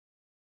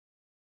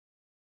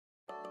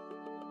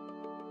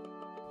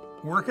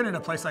Working in a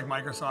place like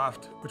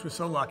Microsoft, which was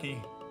so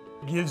lucky,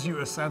 gives you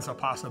a sense of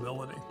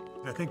possibility.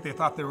 I think they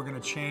thought they were going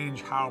to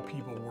change how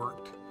people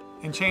worked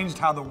and changed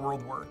how the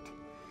world worked.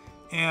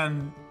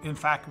 And in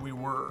fact, we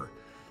were.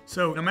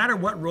 So no matter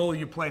what role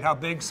you played, how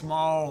big,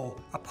 small,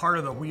 a part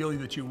of the wheel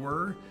that you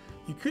were,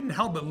 you couldn't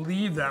help but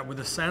leave that with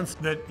a sense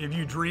that if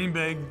you dream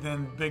big,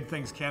 then big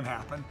things can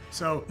happen.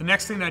 So the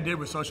next thing I did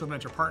was Social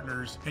Venture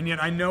Partners, and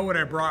yet I know what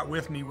I brought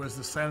with me was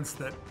the sense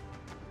that,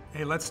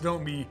 hey, let's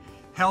don't be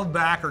held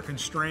back or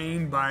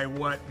constrained by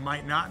what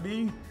might not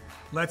be.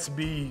 Let's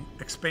be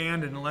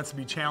expanded and let's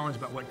be challenged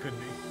about what could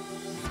be.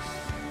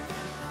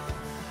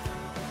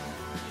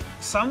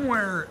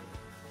 Somewhere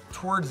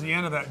towards the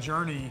end of that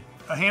journey,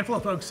 a handful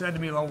of folks said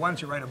to me, well, why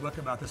don't you write a book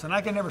about this? And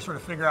I could never sort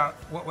of figure out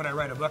what would I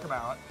write a book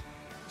about.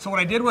 So what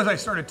I did was I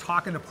started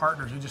talking to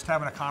partners and just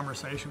having a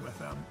conversation with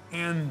them.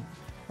 And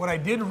what I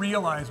did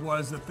realize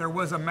was that there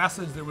was a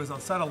message, there was a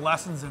set of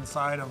lessons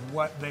inside of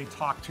what they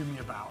talked to me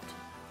about.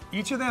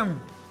 Each of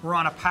them were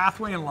on a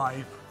pathway in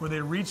life where they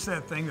reached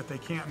that thing that they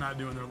can't not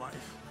do in their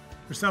life.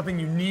 There's something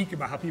unique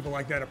about how people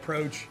like that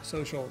approach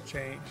social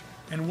change.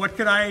 And what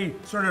could I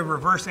sort of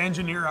reverse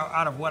engineer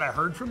out of what I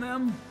heard from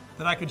them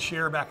that I could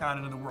share back out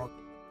into the world?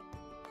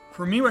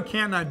 For me, what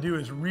Can't Not Do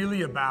is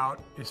really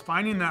about is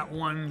finding that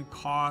one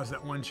cause,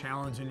 that one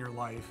challenge in your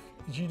life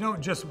that you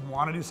don't just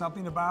want to do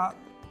something about,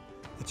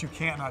 that you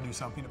can't not do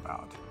something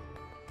about.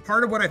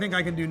 Part of what I think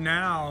I can do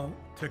now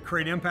to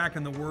create impact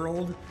in the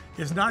world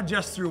is not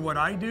just through what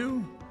I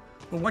do,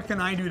 but what can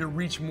I do to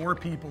reach more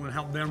people and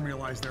help them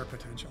realize their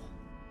potential.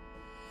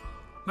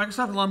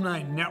 Microsoft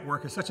Alumni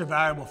Network is such a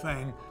valuable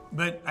thing,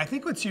 but I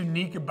think what's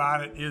unique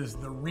about it is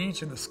the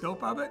reach and the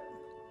scope of it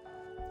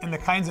and the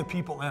kinds of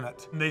people in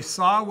it. They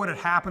saw what had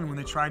happened when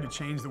they tried to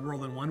change the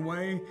world in one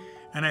way,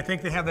 and I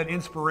think they have that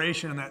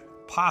inspiration and that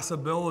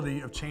possibility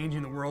of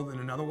changing the world in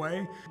another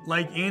way.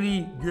 Like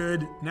any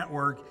good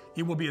network,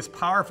 it will be as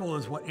powerful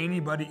as what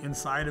anybody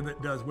inside of it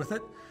does with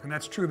it. And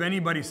that's true of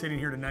anybody sitting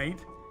here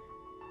tonight.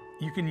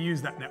 You can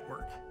use that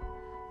network,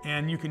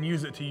 and you can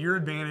use it to your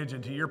advantage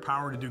and to your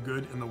power to do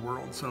good in the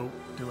world, so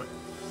do it.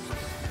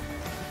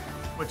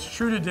 What's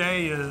true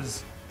today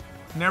is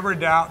never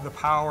doubt the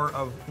power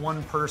of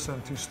one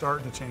person to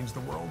start to change the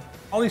world.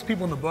 All these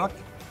people in the book,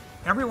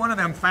 every one of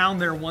them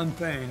found their one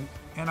thing,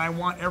 and I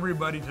want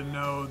everybody to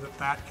know that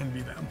that can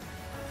be them.